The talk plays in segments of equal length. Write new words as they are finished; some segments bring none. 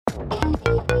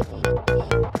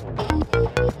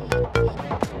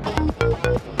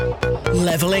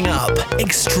Leveling up.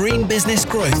 Extreme business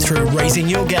growth through raising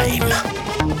your game.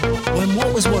 When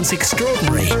what was once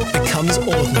extraordinary becomes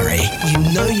ordinary, you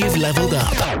know you've leveled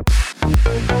up.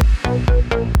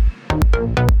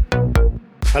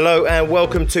 Hello and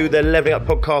welcome to the Leveling Up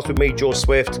Podcast with me, George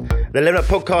Swift. The Leveling Up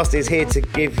Podcast is here to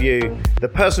give you the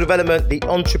personal development, the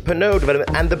entrepreneurial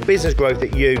development and the business growth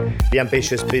that you, the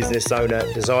ambitious business owner,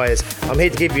 desires. I'm here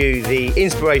to give you the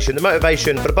inspiration, the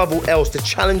motivation, but above all else to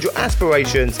challenge your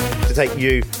aspirations to take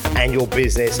you and your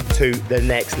business to the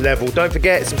next level. Don't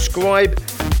forget, subscribe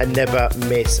and never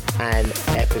miss an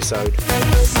episode.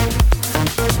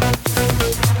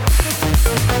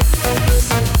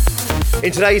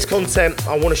 In today's content,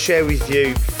 I want to share with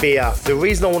you fear. The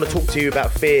reason I want to talk to you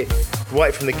about fear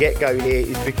right from the get-go here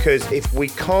is because if we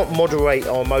can't moderate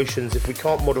our emotions, if we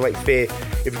can't moderate fear,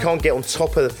 if we can't get on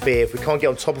top of the fear, if we can't get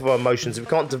on top of our emotions, if we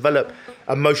can't develop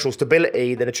emotional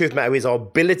stability, then the truth of the matter is our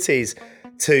abilities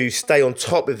to stay on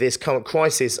top of this current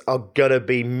crisis are going to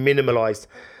be minimalized.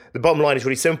 The bottom line is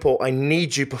really simple. I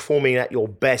need you performing at your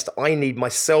best. I need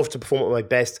myself to perform at my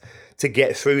best to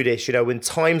get through this. You know, when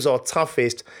times are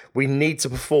toughest, we need to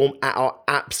perform at our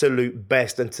absolute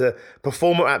best. And to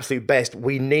perform at our absolute best,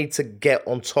 we need to get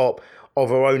on top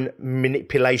of our own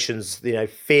manipulations, you know,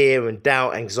 fear and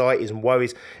doubt, anxieties and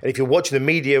worries. And if you're watching the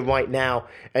media right now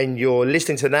and you're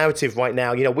listening to the narrative right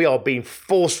now, you know, we are being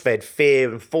force-fed fear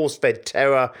and force-fed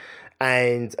terror.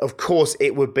 And of course,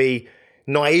 it would be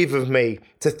naive of me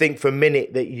to think for a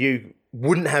minute that you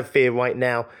wouldn't have fear right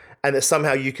now and that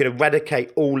somehow you can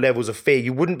eradicate all levels of fear.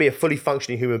 You wouldn't be a fully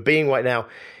functioning human being right now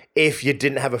if you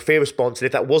didn't have a fear response. And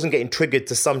if that wasn't getting triggered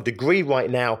to some degree right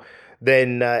now,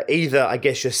 then either, I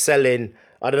guess, you're selling,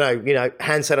 I don't know, you know,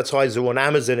 hand sanitizer on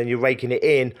Amazon and you're raking it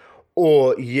in,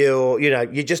 or you're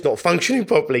just not functioning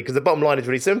properly. Because the bottom line is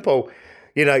really simple.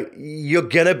 You know, you're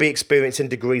going to be experiencing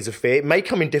degrees of fear. It may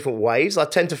come in different ways. I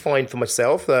tend to find for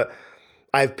myself that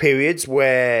I have periods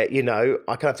where, you know,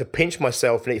 I kind of have to pinch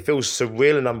myself and it feels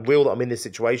surreal and unreal that I'm in this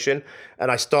situation.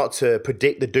 And I start to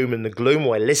predict the doom and the gloom,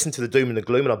 or I listen to the doom and the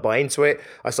gloom and I buy into it.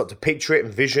 I start to picture it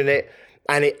and vision it.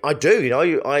 And I do, you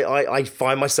know, I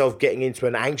find myself getting into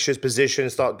an anxious position,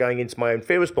 start going into my own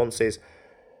fear responses.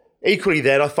 Equally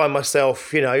then, I find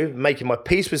myself, you know, making my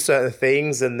peace with certain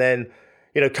things and then,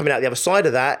 you know, coming out the other side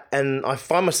of that. And I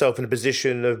find myself in a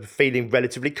position of feeling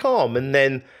relatively calm. And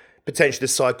then potentially the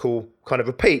cycle kind of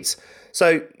repeats.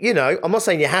 So, you know, I'm not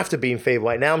saying you have to be in fear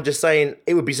right now. I'm just saying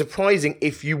it would be surprising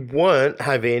if you weren't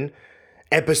having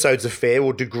episodes of fear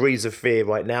or degrees of fear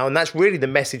right now. And that's really the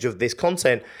message of this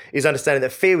content, is understanding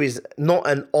that fear is not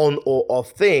an on or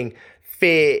off thing.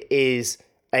 Fear is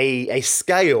a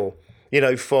scale, you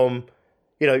know, from,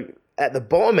 you know, at the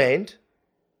bottom end,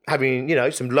 having, you know,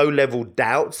 some low-level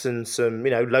doubts and some,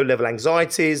 you know, low-level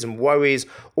anxieties and worries,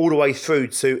 all the way through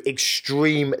to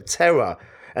extreme terror.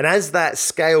 And as that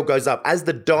scale goes up, as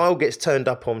the dial gets turned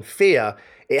up on fear,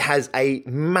 it has a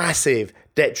massive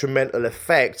detrimental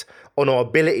effect on our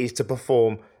abilities to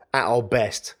perform at our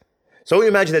best. So I want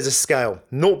you to imagine there's a scale,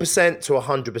 0% to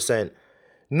 100%.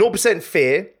 0%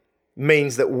 fear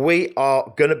means that we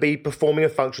are going to be performing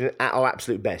and functioning at our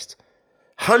absolute best.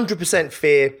 100%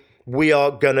 fear, we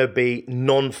are going to be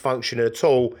non-functioning at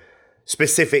all,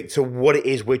 specific to what it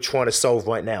is we're trying to solve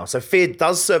right now. So fear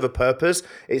does serve a purpose.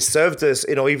 It served us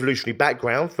in our evolutionary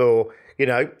background for, you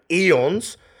know,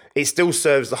 eons. It still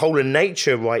serves the whole of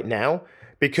nature right now,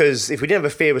 because if we didn't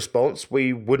have a fear response,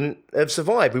 we wouldn't have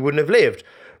survived. We wouldn't have lived.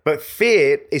 But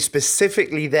fear is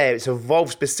specifically there. It's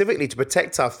evolved specifically to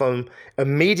protect us from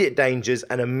immediate dangers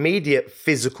and immediate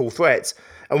physical threats.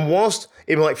 And whilst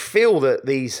it might feel that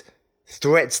these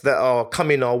threats that are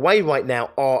coming our way right now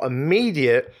are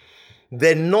immediate,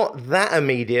 they're not that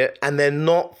immediate and they're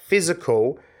not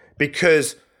physical,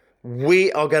 because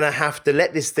we are going to have to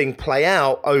let this thing play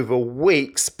out over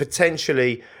weeks,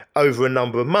 potentially over a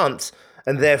number of months.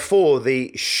 And therefore,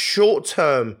 the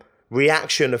short-term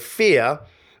reaction of fear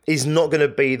is not going to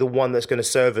be the one that's going to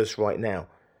serve us right now.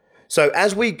 So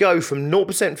as we go from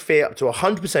 0% fear up to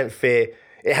 100% fear,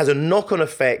 it has a knock-on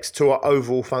effect to our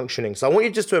overall functioning. So I want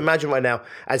you just to imagine right now,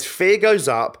 as fear goes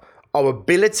up, our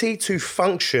ability to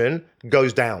function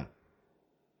goes down.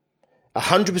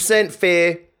 100%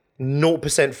 fear,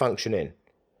 0% functioning.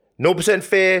 0%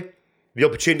 fear, the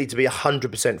opportunity to be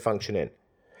 100% functioning.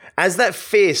 As that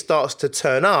fear starts to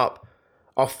turn up,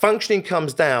 our functioning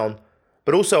comes down,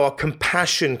 but also our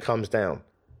compassion comes down.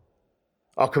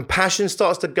 Our compassion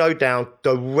starts to go down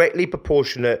directly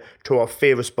proportionate to our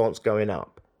fear response going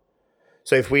up.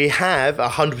 So if we have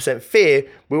 100% fear,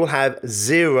 we will have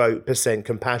 0%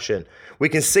 compassion. We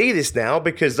can see this now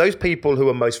because those people who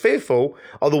are most fearful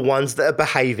are the ones that are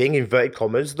behaving, inverted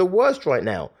commas, the worst right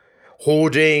now.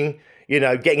 Hoarding,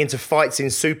 getting into fights in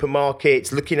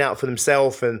supermarkets, looking out for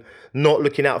themselves and not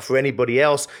looking out for anybody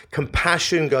else.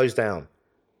 Compassion goes down.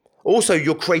 Also,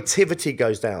 your creativity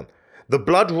goes down. The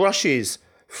blood rushes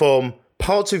from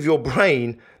parts of your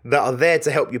brain that are there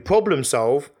to help you problem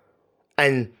solve,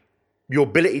 and your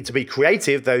ability to be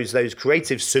creative, those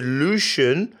creative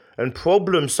solution and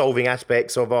problem solving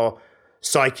aspects of our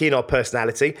psyche and our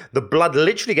personality, the blood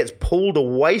literally gets pulled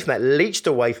away from that, leached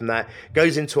away from that,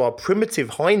 goes into our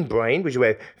primitive hindbrain, which is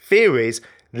where fear is,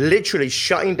 literally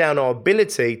shutting down our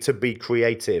ability to be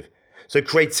creative. So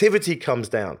creativity comes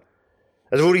down.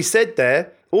 As I've already said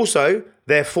there, also,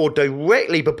 therefore,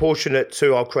 directly proportionate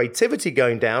to our creativity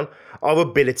going down, our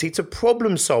ability to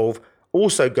problem solve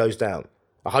also goes down.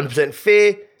 100%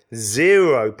 fear,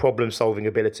 0 problem solving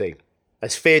ability.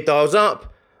 As fear dials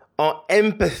up, our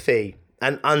empathy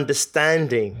and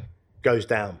understanding goes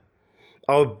down.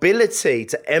 Our ability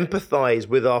to empathize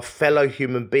with our fellow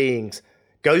human beings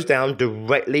goes down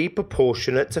directly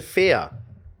proportionate to fear.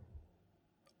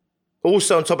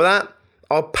 Also, on top of that,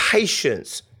 our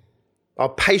patience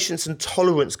and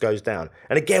tolerance goes down.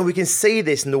 And again, we can see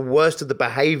this in the worst of the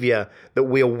behavior that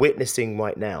we are witnessing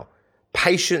right now.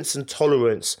 Patience and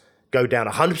tolerance go down.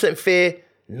 100% fear,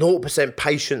 0%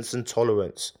 patience and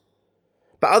tolerance.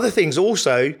 But other things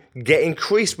also get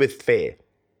increased with fear.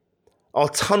 Our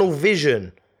tunnel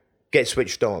vision gets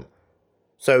switched on.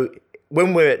 So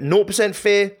when we're at 0%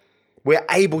 fear, we're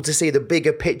able to see the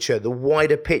bigger picture, the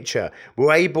wider picture.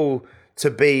 We're able to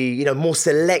be, more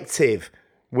selective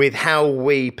with how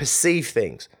we perceive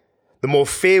things. The more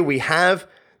fear we have,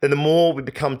 then the more we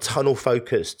become tunnel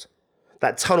focused.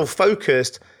 That tunnel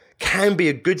focused can be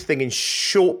a good thing in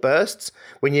short bursts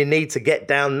when you need to get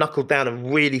down, knuckle down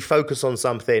and really focus on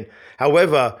something.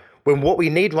 However, when what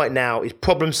we need right now is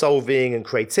problem solving and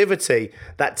creativity,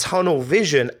 that tunnel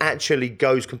vision actually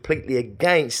goes completely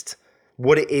against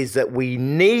what it is that we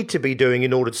need to be doing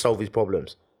in order to solve these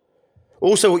problems.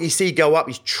 Also, what you see go up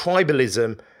is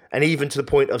tribalism, and even to the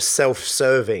point of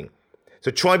self-serving.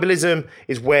 So tribalism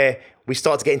is where we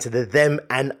start to get into the them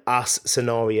and us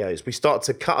scenarios. We start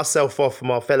to cut ourselves off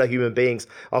from our fellow human beings,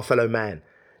 our fellow man.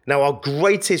 Now, our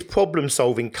greatest problem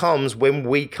solving comes when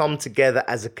we come together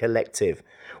as a collective,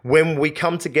 when we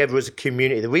come together as a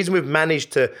community. The reason we've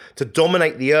managed to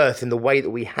dominate the earth in the way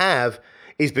that we have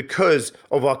is because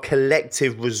of our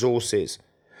collective resources.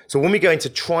 So when we go into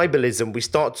tribalism, we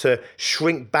start to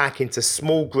shrink back into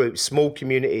small groups, small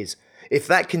communities. If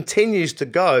that continues to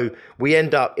go, we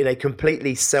end up in a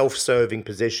completely self-serving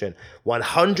position.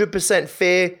 100%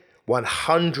 fear,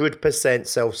 100%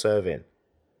 self-serving.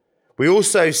 We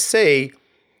also see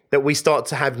that we start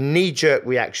to have knee-jerk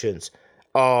reactions,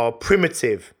 our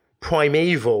primitive,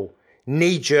 primeval,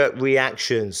 knee-jerk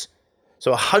reactions.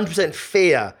 So 100%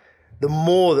 fear, the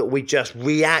more that we just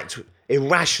react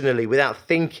irrationally, without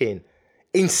thinking,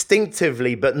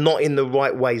 instinctively, but not in the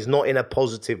right ways, not in a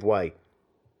positive way.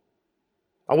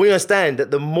 And we understand that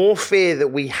the more fear that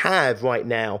we have right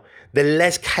now, the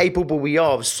less capable we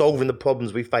are of solving the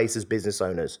problems we face as business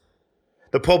owners.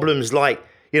 The problems like,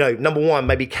 number one,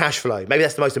 maybe cash flow. Maybe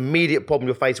that's the most immediate problem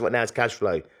you're facing right now is cash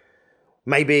flow.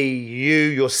 Maybe you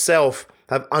yourself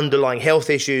have underlying health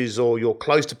issues, or you're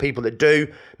close to people that do.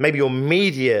 Maybe your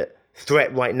immediate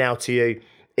threat right now to you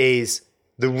is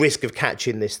the risk of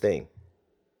catching this thing.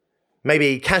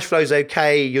 Maybe cash flow's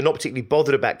okay, you're not particularly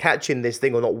bothered about catching this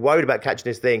thing or not worried about catching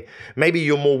this thing. Maybe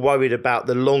you're more worried about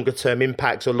the longer term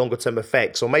impacts or longer term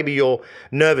effects, or maybe you're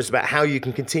nervous about how you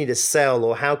can continue to sell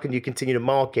or how can you continue to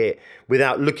market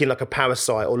without looking like a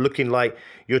parasite or looking like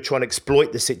you're trying to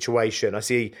exploit the situation. I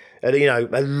see,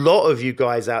 a lot of you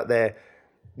guys out there,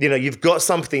 you've got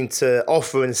something to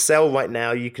offer and sell right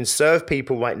now. You can serve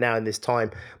people right now in this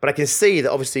time. But I can see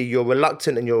that obviously you're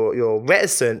reluctant and you're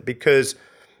reticent because,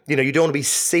 you don't want to be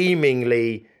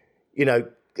seemingly,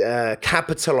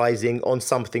 capitalizing on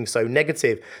something so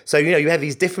negative. So, you have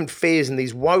these different fears and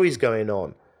these worries going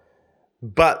on.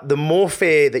 But the more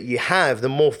fear that you have, the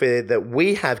more fear that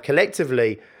we have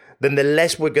collectively, then the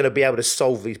less we're going to be able to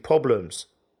solve these problems.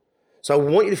 So I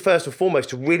want you to first and foremost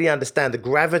to really understand the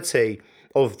gravity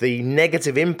of the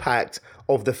negative impact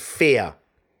of the fear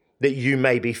that you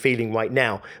may be feeling right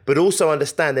now, but also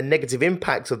understand the negative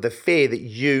impacts of the fear that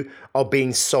you are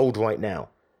being sold right now.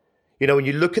 When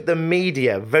you look at the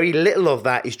media, very little of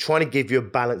that is trying to give you a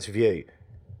balanced view.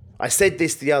 I said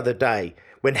this the other day,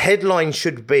 when headlines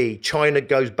should be China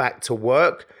goes back to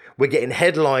work, we're getting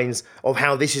headlines of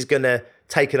how this is going to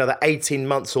take another 18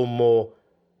 months or more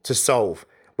to solve.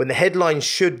 When the headline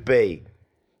should be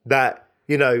that,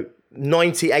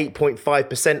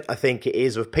 98.5%, I think it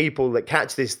is, of people that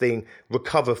catch this thing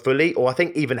recover fully, or I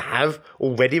think even have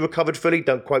already recovered fully.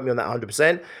 Don't quote me on that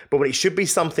 100%. But when it should be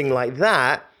something like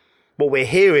that, what we're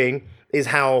hearing is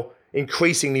how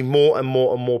increasingly more and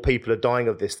more and more people are dying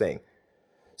of this thing.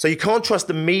 So you can't trust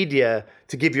the media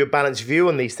to give you a balanced view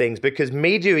on these things, because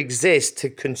media exists to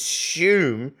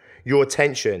consume your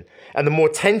attention. And the more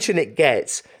attention it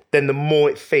gets, then the more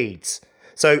it feeds.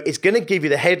 So it's going to give you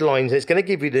the headlines, and it's going to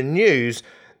give you the news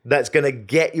that's going to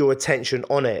get your attention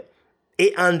on it.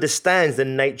 It understands the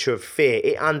nature of fear.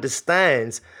 It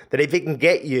understands that if it can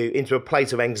get you into a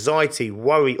place of anxiety,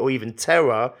 worry, or even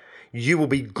terror, you will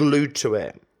be glued to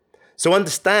it. So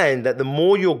understand that the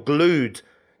more you're glued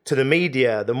to the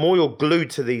media, the more you're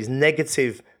glued to these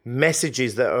negative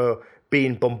messages that are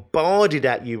being bombarded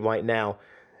at you right now,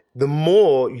 the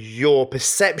more your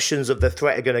perceptions of the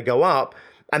threat are going to go up,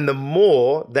 and the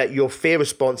more that your fear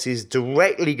response is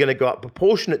directly going to go up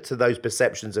proportionate to those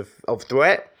perceptions of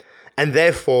threat. And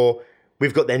therefore,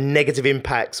 we've got the negative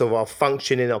impacts of our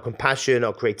functioning, our compassion,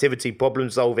 our creativity, problem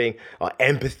solving, our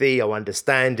empathy, our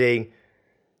understanding.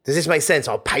 Does this make sense?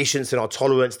 Our patience and our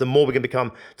tolerance. The more we can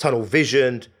become tunnel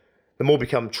visioned, the more we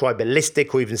become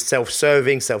tribalistic or even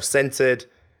self-serving, self-centered,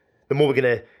 the more we're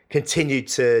going to continue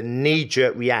to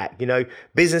knee-jerk react.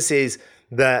 Businesses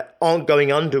that aren't going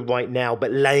under right now,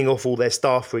 but laying off all their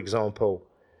staff, for example.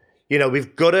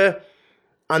 We've got to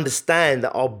understand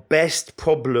that our best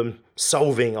problem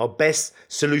solving, our best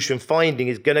solution finding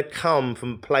is going to come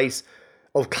from a place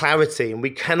of clarity. And we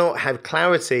cannot have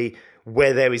clarity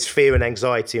where there is fear and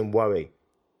anxiety and worry.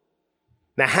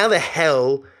 Now, how the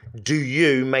hell do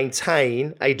you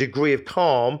maintain a degree of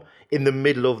calm in the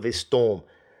middle of this storm?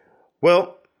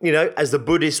 Well, as the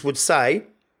Buddhists would say,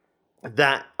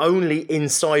 that only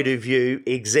inside of you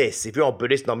exists. If you're a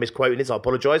Buddhist, and I'm misquoting this, I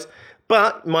apologize.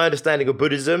 But my understanding of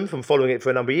Buddhism, from following it for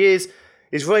a number of years,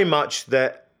 is very much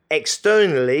that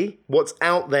externally, what's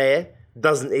out there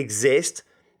doesn't exist.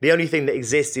 The only thing that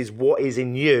exists is what is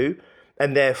in you.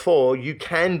 And therefore, you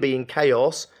can be in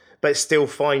chaos, but still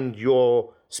find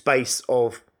your space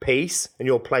of peace and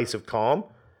your place of calm.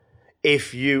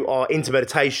 If you are into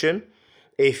meditation,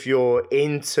 if you're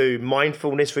into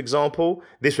mindfulness, for example,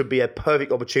 this would be a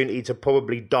perfect opportunity to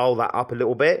probably dial that up a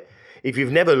little bit. If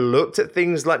you've never looked at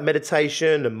things like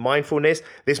meditation and mindfulness,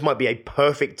 this might be a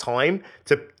perfect time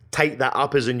to take that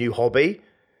up as a new hobby.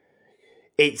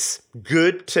 It's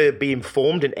good to be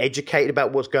informed and educated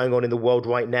about what's going on in the world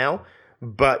right now,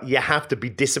 but you have to be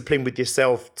disciplined with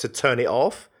yourself to turn it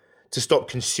off, to stop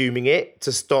consuming it,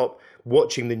 to stop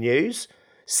watching the news.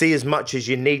 See as much as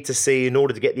you need to see in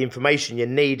order to get the information you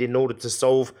need in order to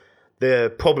solve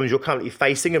the problems you're currently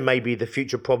facing and maybe the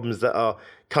future problems that are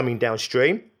coming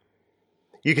downstream.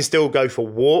 You can still go for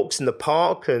walks in the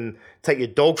park and take your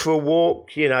dog for a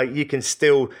walk. You can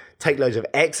still take loads of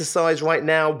exercise right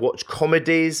now, watch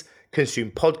comedies,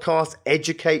 consume podcasts,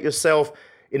 educate yourself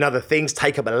in other things,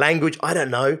 take up a language. I don't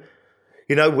know.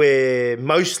 We're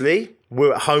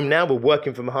at home now. We're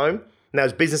working from home. Now,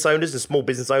 as business owners and small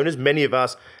business owners, many of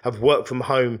us have worked from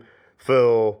home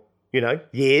for,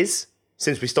 years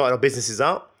since we started our businesses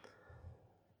up.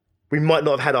 We might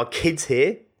not have had our kids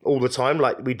here all the time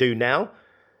like we do now.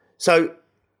 So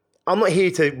I'm not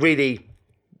here to really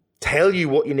tell you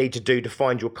what you need to do to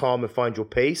find your calm and find your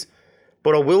peace.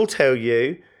 But I will tell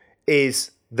you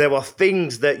is there are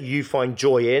things that you find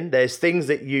joy in. There's things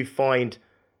that you find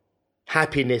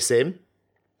happiness in.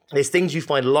 There's things you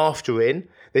find laughter in.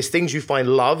 There's things you find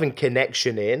love and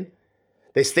connection in.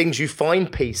 There's things you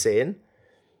find peace in.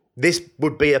 This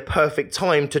would be a perfect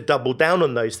time to double down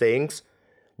on those things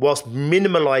whilst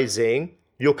minimalizing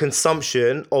your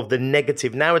consumption of the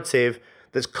negative narrative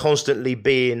that's constantly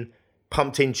being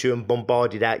pumped into you and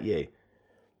bombarded at you.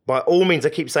 By all means, I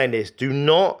keep saying this, do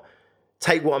not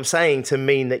take what I'm saying to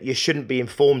mean that you shouldn't be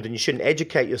informed and you shouldn't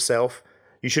educate yourself.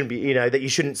 You shouldn't be, that you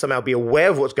shouldn't somehow be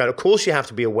aware of what's going on. Of course you have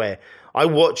to be aware. I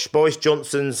watch Boris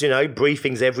Johnson's,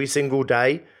 briefings every single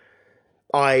day.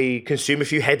 I consume a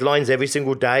few headlines every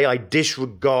single day. I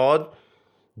disregard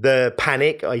the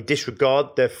panic. I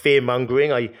disregard the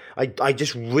fear-mongering. I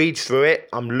just read through it.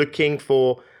 I'm looking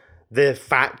for the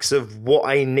facts of what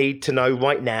I need to know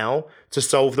right now to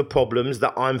solve the problems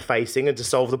that I'm facing and to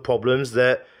solve the problems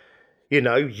that,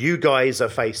 you guys are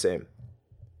facing.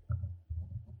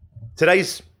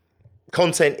 Today's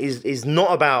content is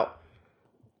not about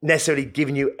necessarily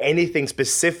giving you anything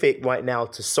specific right now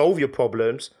to solve your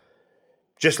problems.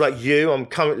 Just like you, I'm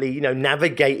currently,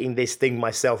 navigating this thing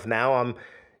myself now. I'm,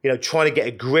 trying to get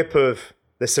a grip of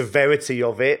the severity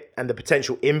of it and the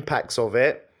potential impacts of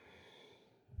it,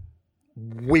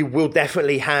 we will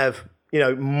definitely have,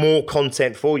 more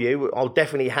content for you. I'll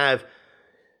definitely have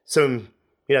some,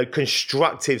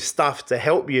 constructive stuff to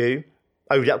help you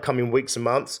over the upcoming weeks and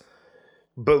months.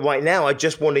 But right now, I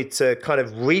just wanted to kind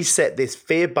of reset this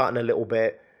fear button a little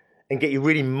bit and get you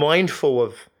really mindful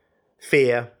of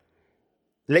fear.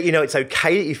 Let you know it's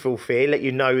okay that you feel fear. Let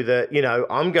you know that,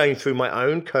 I'm going through my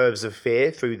own curves of fear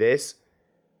through this.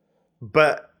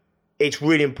 But it's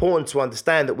really important to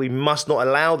understand that we must not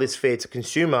allow this fear to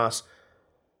consume us,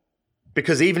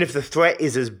 because even if the threat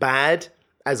is as bad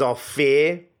as our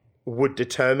fear would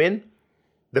determine,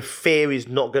 the fear is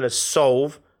not going to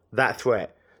solve that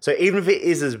threat. So even if it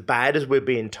is as bad as we're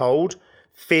being told,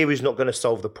 fear is not going to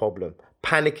solve the problem.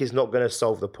 Panic is not going to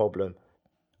solve the problem.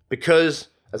 Because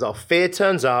as our fear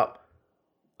turns up,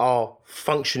 our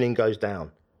functioning goes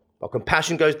down. Our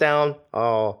compassion goes down,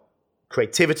 our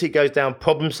creativity goes down,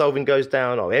 problem solving goes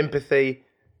down, our empathy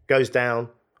goes down,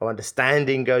 our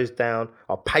understanding goes down,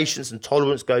 our patience and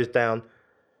tolerance goes down.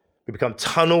 We become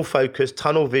tunnel focused,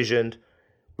 tunnel visioned.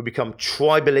 We become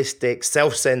tribalistic,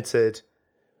 self-centered.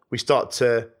 We start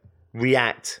to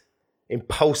react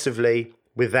impulsively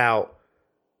without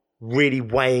really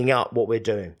weighing up what we're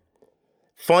doing.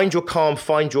 Find your calm,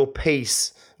 find your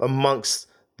peace amongst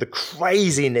the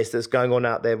craziness that's going on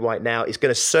out there right now. It's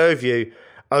going to serve you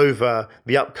over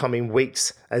the upcoming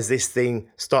weeks as this thing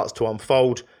starts to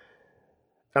unfold.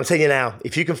 I'm telling you now,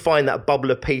 if you can find that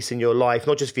bubble of peace in your life,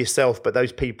 not just for yourself, but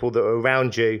those people that are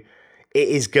around you, it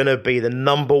is going to be the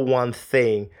number one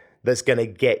thing that's going to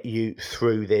get you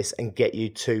through this and get you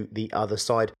to the other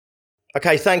side.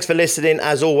 Okay, thanks for listening.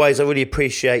 As always, I really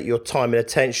appreciate your time and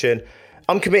attention.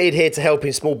 I'm committed here to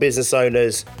helping small business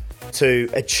owners to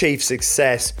achieve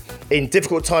success in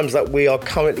difficult times that we are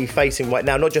currently facing right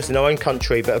now, not just in our own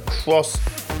country, but across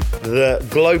the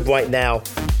globe right now.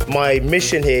 My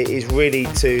mission here is really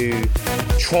to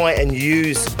try and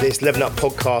use this Level Up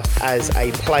podcast as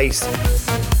a place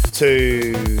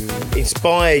to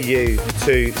inspire you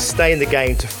to stay in the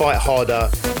game, to fight harder,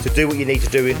 to do what you need to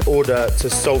do in order to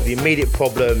solve the immediate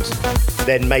problems,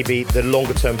 then maybe the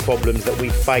longer term problems that we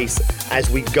face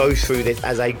as we go through this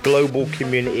as a global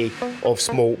community of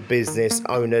small business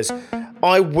owners.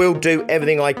 I will do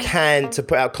everything I can to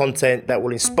put out content that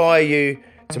will inspire you,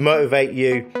 to motivate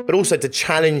you, but also to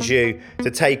challenge you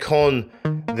to take on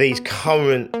these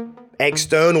current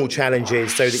external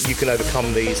challenges so that you can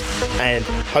overcome these, and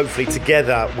hopefully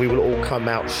together we will all come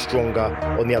out stronger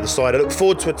on the other side. I look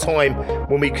forward to a time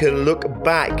when we can look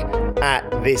back at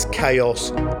this chaos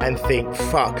and think,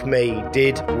 fuck me,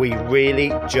 did we really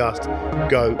just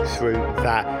go through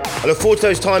that? I look forward to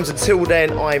those times. Until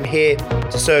then, I'm here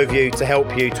to serve you, to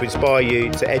help you, to inspire you,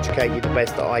 to educate you the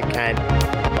best that I can.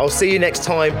 I'll see you next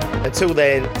time. Until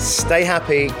then, stay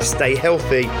happy, stay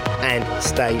healthy, and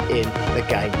stay in the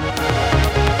game.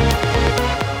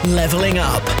 Leveling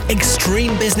up.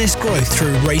 Extreme business growth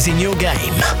through raising your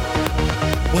game.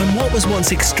 When what was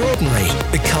once extraordinary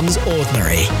becomes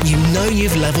ordinary, you know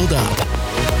you've leveled up.